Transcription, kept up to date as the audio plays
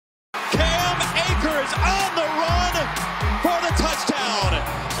Fisher's on the run for the touchdown.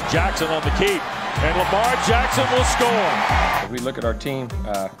 Jackson on the keep, and Lamar Jackson will score. As we look at our team,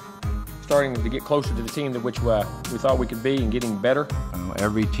 starting to get closer to the team to which we thought we could be and getting better.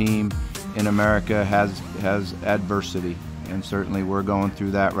 Every team in America has adversity, and certainly we're going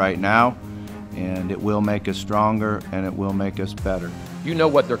through that right now, and it will make us stronger and it will make us better. You know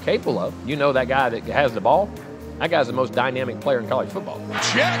what they're capable of. You know that guy that has the ball. That guy's the most dynamic player in college football.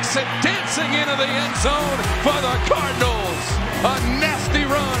 Jackson dancing into the end zone for the Cardinals. A nasty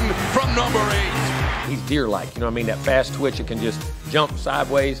run from number 8. He's deer-like, you know what I mean? That fast twitch, it can just jump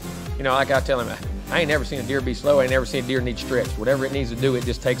sideways. You know, like I tell him, I ain't never seen a deer be slow. I ain't never seen a deer need stretch. Whatever it needs to do, it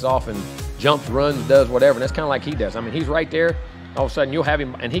just takes off and jumps, runs, does whatever. And that's kind of like he does. I mean, he's right there. All of a sudden, you'll have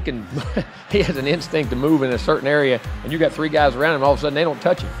him, and he can, he has an instinct to move in a certain area, and you got 3 guys around him, all of a sudden, they don't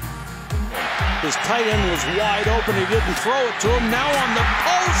touch him. His tight end was wide open. He didn't throw it to him. Now on the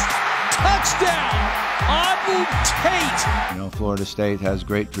post, touchdown, Auden Tate. You know, Florida State has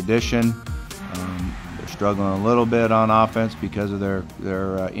great tradition. They're struggling a little bit on offense because of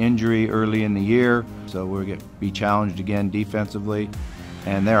their injury early in the year. So we're going to be challenged again defensively,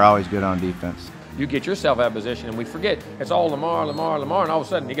 and they're always good on defense. You get yourself out of position, and we forget it's all Lamar, and all of a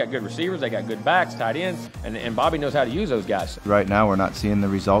sudden you got good receivers, they got good backs, tight ends, and Bobby knows how to use those guys. Right now we're not seeing the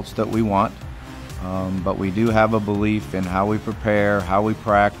results that we want, but we do have a belief in how we prepare, how we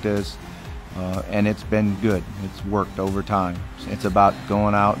practice, and it's been good. It's worked over time. It's about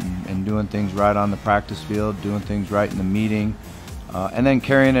going out and doing things right on the practice field, doing things right in the meeting, and then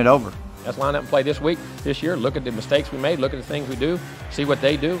carrying it over. Let's line up and play this week, this year, look at the mistakes we made, look at the things we do, see what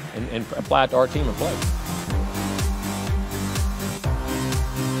they do, and apply it to our team and play.